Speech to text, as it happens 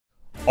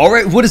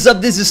Alright, what is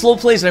up? This is Slow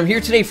Plays, and I'm here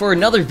today for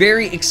another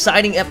very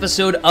exciting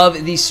episode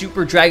of the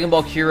Super Dragon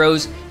Ball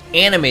Heroes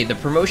anime, the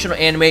promotional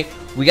anime.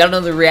 We got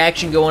another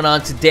reaction going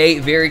on today,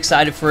 very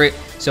excited for it.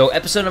 So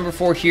episode number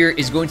 4 here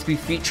is going to be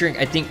featuring,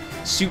 I think,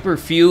 super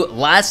few.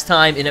 Last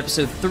time in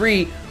episode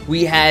 3,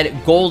 we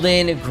had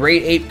golden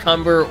Great Ape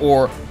Cumber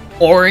or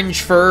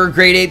orange fur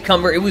Great Ape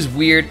Cumber. It was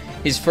weird.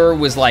 His fur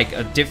was like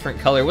a different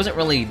color. It wasn't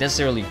really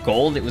necessarily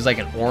gold. It was like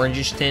an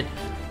orangish tint.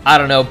 I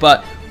don't know,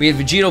 but we had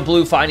Vegito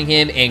Blue fighting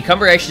him, and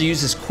Cumber actually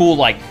used this cool,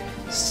 like,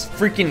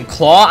 freaking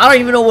claw. I don't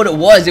even know what it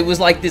was. It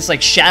was like this,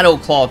 like, shadow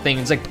claw thing.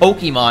 It's like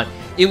Pokemon.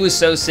 It was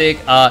so sick.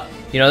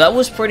 You know, that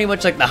was pretty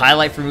much, like, the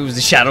highlight for me was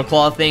the shadow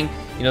claw thing.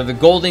 You know, the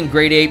golden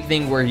Great Ape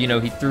thing where, you know,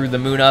 he threw the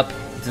moon up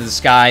into the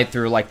sky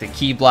through, like, the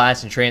Ki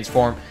Blast and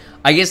transform.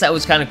 I guess that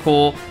was kind of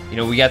cool. You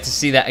know, we got to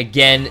see that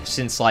again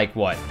since, like,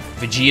 what?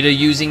 Vegeta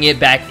using it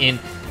back in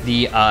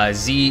the,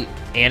 Z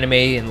anime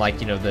and, like,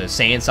 you know, the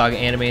Saiyan Saga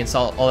anime and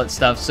all that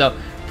stuff. So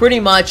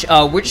pretty much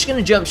we're just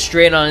gonna jump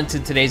straight on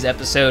into today's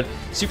episode.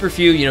 Super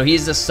Few, you know,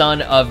 he's the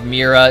son of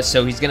Mira,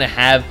 so he's gonna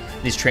have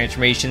this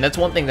transformation. That's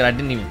one thing that I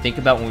didn't even think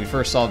about when we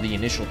first saw the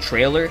initial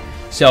trailer,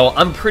 so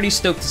I'm pretty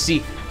stoked to see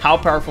how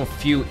powerful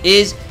Few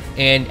is.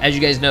 And as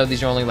you guys know,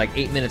 these are only like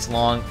 8 minutes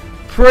long.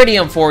 Pretty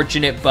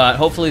unfortunate, but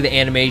hopefully the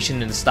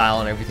animation and the style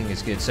and everything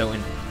is good. So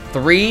in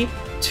 3,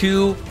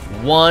 2,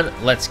 1,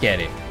 let's get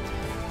it.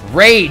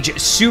 Rage,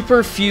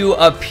 Super Few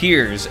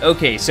appears.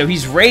 Okay, so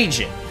he's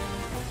raging.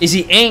 Is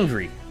he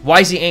angry? Why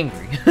is he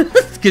angry?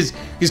 Because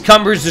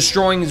Cumber's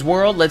destroying his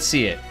world? Let's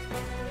see it.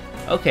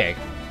 Okay.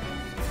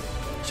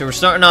 So we're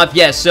starting off,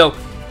 yes. So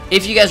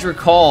if you guys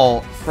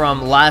recall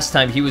from last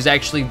time, he was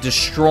actually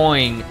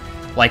destroying,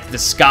 like, the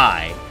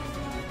sky.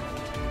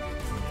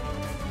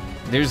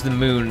 There's the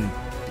moon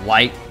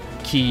light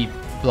Ki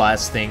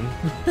Blast thing.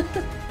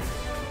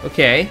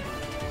 Okay.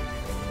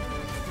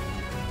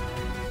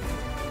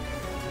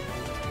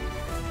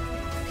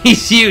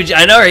 He's huge.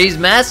 I know, right? He's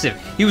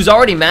massive. He was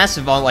already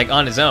massive on, like,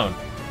 on his own.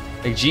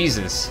 Like,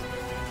 Jesus.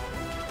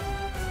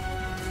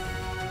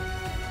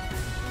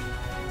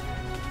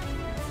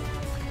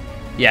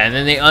 Yeah, and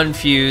then they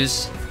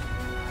unfuse.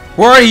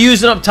 We're already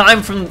using up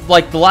time from,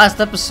 like, the last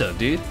episode,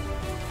 dude.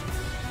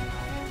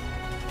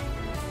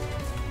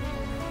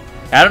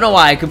 I don't know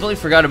why. I completely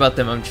forgot about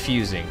them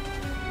unfusing.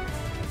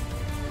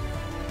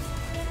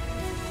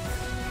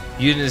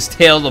 Using his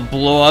tail to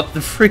blow up the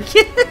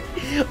freaking...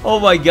 Oh,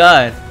 my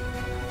God.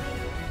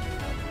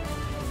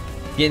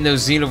 Getting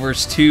those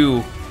Xenoverse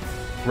 2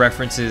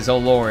 references, oh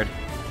lord.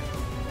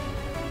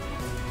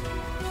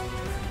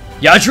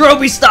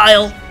 Yajirobe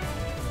style!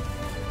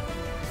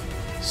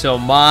 So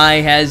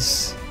Mai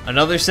has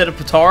another set of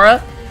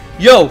Potara.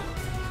 Yo,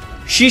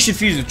 she should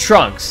fuse with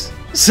Trunks.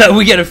 So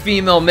we get a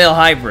female-male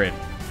hybrid.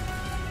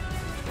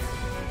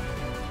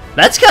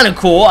 That's kind of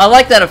cool. I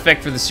like that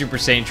effect for the Super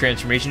Saiyan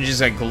transformation. It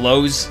just like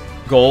glows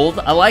gold.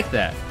 I like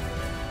that.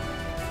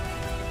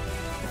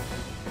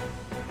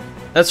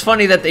 That's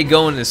funny that they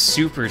go into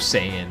Super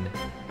Saiyan.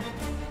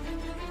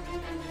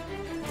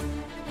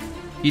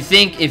 You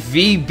think if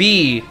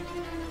VB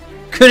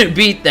couldn't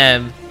beat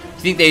them,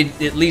 you think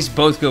they'd at least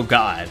both go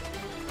God.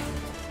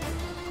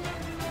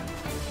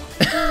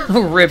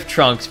 Rip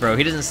Trunks, bro.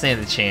 He doesn't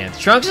stand a chance.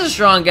 Trunks is a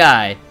strong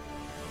guy.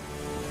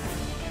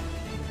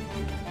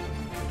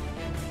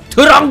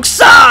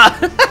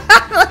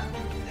 Trunksa!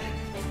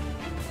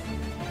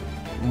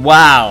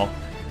 Wow.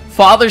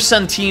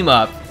 Father-son team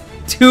up.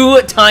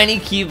 2 tiny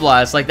Ki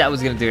Blasts, like that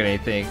was gonna do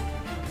anything.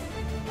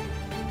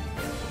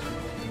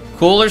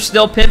 Cooler's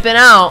still pimping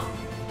out.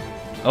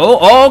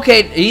 Oh,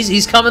 okay,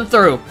 he's coming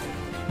through.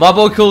 My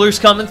boy Cooler's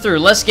coming through.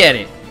 Let's get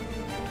it.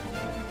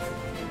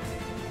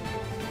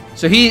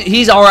 So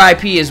he's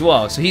RIP as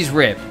well. So he's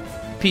RIP.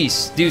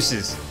 Peace,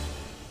 deuces.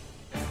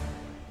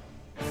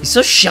 He's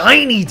so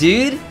shiny,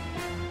 dude.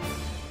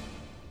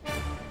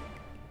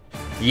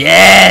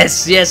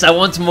 Yes, yes, I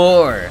want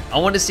more. I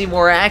want to see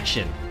more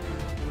action.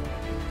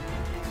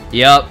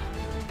 Yep.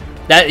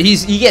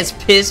 He gets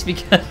pissed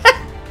because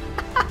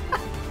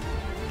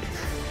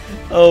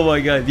oh my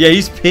god. Yeah,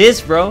 he's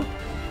pissed, bro.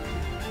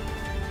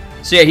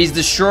 So yeah, he's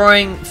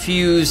destroying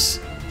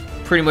Few's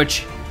pretty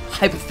much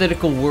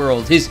hypothetical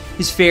world. His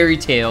fairy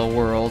tale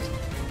world.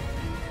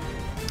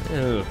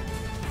 Ugh.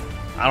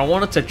 I don't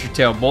want to touch your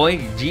tail,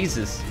 boy.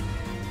 Jesus.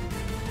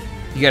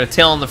 You got a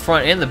tail on the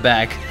front and the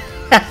back.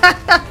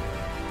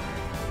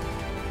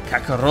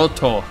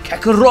 Kakaroto.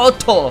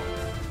 Kakaroto.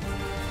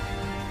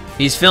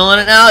 He's feeling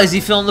it now. Is he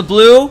feeling the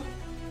blue?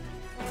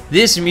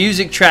 This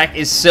music track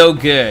is so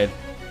good.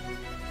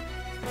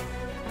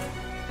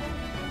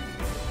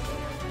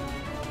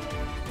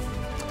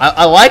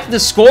 I like the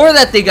score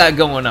that they got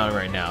going on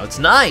right now. It's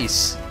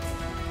nice.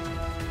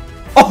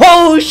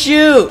 Oh,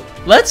 shoot.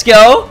 Let's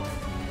go.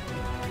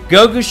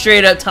 Goku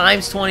straight up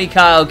times 20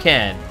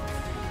 Kaioken.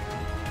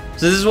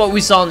 So this is what we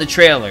saw in the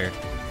trailer.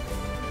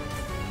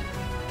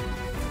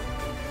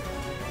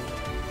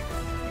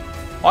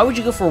 Why would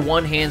you go for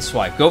one hand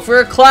swipe? Go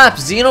for a clap.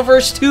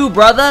 Xenoverse 2,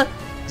 brother.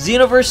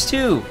 Xenoverse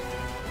 2.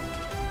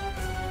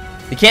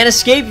 They can't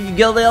escape if you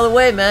go the other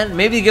way, man.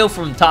 Maybe you go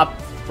from top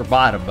or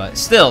bottom, but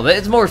still,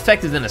 it's more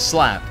effective than a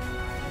slap.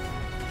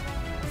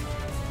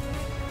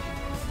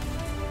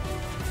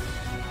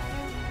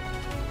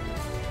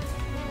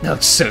 That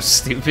looks so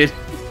stupid.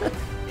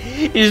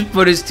 He just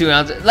put his 2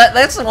 ounces.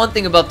 That's the one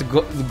thing about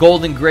the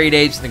golden great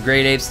apes and the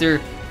great apes.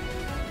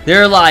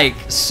 They're like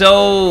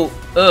so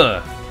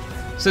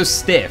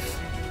stiff.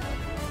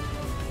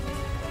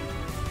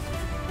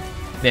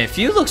 Man,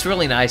 Few looks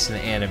really nice in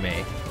the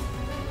anime.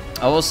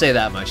 I will say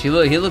that much. He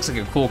looks like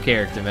a cool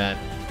character, man.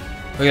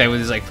 Look at that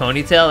with his like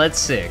ponytail. That's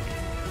sick.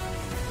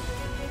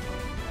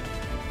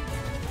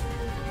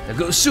 Now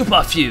go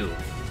Super Few.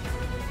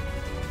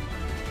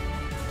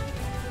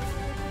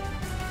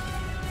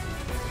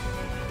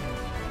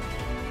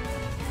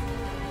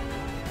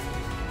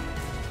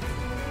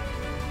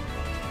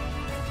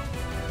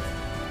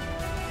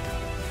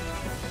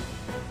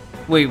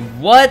 Wait,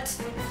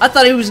 what? I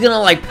thought he was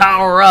gonna like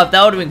power up.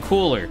 That would have been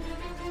cooler.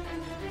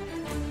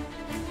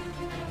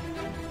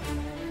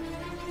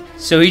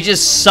 So he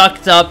just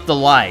sucked up the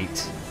light.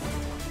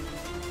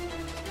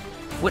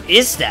 What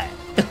is that?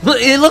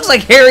 It looks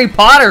like Harry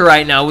Potter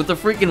right now with the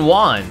freaking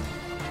wand.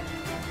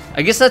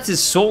 I guess that's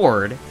his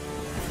sword,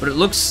 but it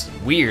looks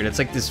weird. It's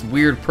like this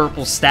weird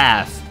purple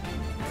staff.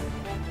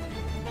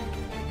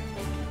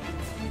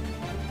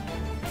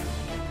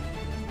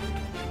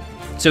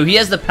 So he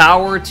has the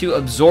power to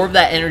absorb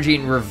that energy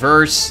and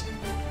reverse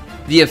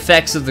the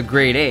effects of the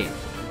Great Ape.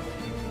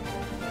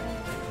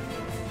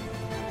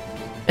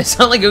 It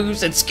sounded like Goku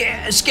said,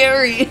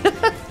 scary!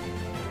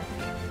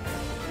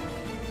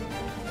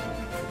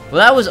 Well,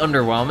 that was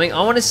underwhelming.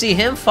 I want to see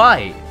him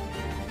fight.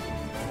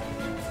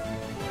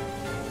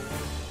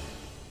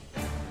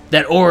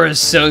 That aura is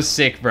so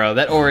sick, bro.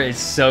 That aura is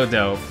so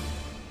dope.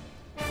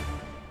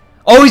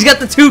 Oh, he's got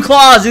the 2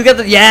 claws! He's got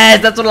the...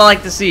 Yes, that's what I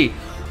like to see.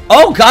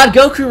 Oh, God,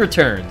 Goku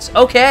returns.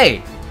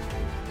 Okay.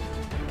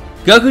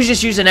 Goku's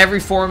just using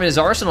every form in his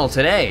arsenal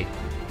today.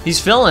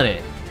 He's feeling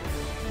it.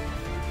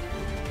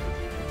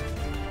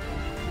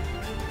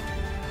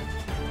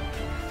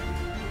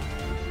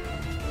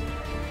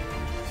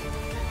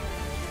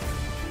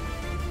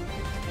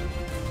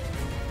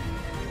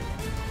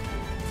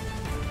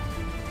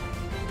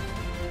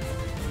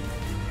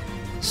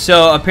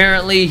 So,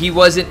 apparently, he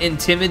wasn't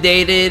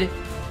intimidated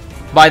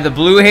by the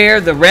blue hair.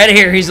 The red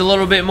hair, he's a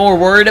little bit more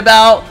worried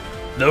about.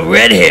 The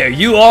red hair,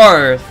 you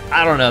are...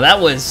 I don't know,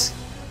 that was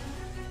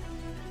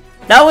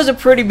a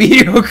pretty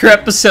mediocre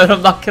episode,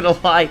 I'm not gonna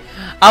lie.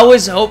 I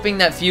was hoping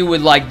that Few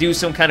would, like, do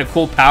some kind of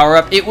cool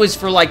power-up. It was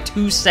for, like,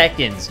 2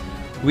 seconds.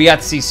 We got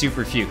to see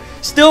Super Few.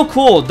 Still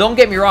cool, don't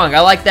get me wrong.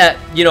 I like that,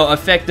 you know,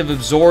 effect of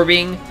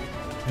absorbing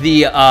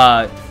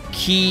the,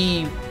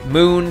 key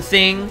moon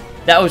thing.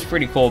 That was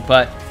pretty cool,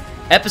 but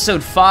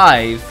Episode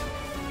 5,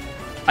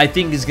 I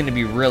think, is going to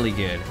be really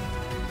good.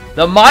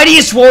 The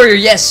Mightiest Warrior,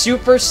 yes,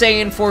 Super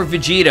Saiyan 4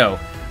 Vegito.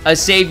 A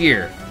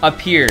savior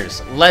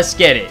appears. Let's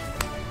get it.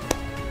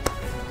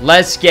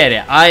 Let's get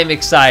it. I am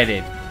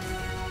excited.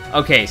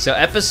 Okay, so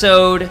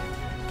episode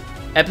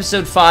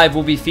 5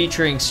 will be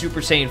featuring Super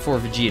Saiyan 4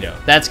 Vegito.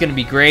 That's going to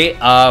be great.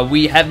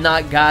 We have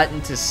not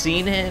gotten to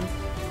see him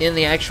in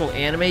the actual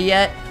anime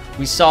yet.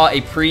 We saw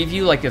a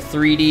preview, like a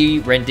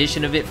 3D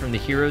rendition of it from the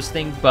Heroes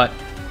thing, but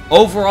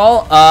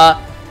overall,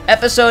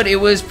 episode, it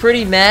was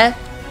pretty meh.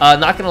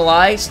 Not gonna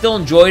lie, still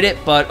enjoyed it,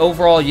 but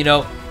overall, you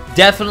know,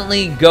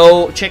 definitely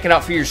go check it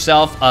out for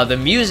yourself. The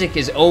music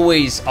is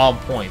always on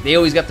point. They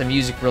always got the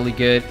music really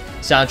good.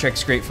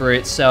 Soundtrack's great for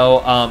it. So,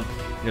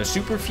 you know,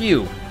 Super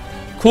Few,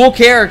 cool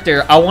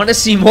character. I want to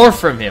see more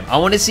from him. I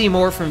want to see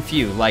more from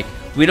Few. Like,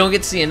 we don't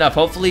get to see enough.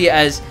 Hopefully,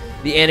 as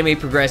the anime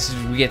progresses,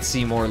 we get to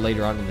see more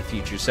later on in the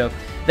future. So,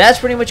 that's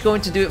pretty much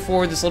going to do it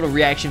for this little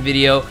reaction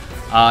video.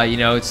 You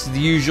know, it's the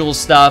usual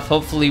stuff.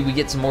 Hopefully, we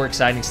get some more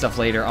exciting stuff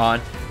later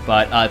on.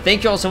 But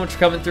thank you all so much for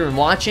coming through and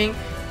watching.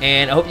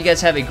 And I hope you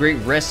guys have a great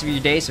rest of your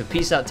day. So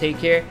peace out, take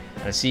care,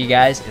 and I'll see you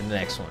guys in the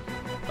next one.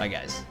 Bye,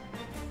 guys.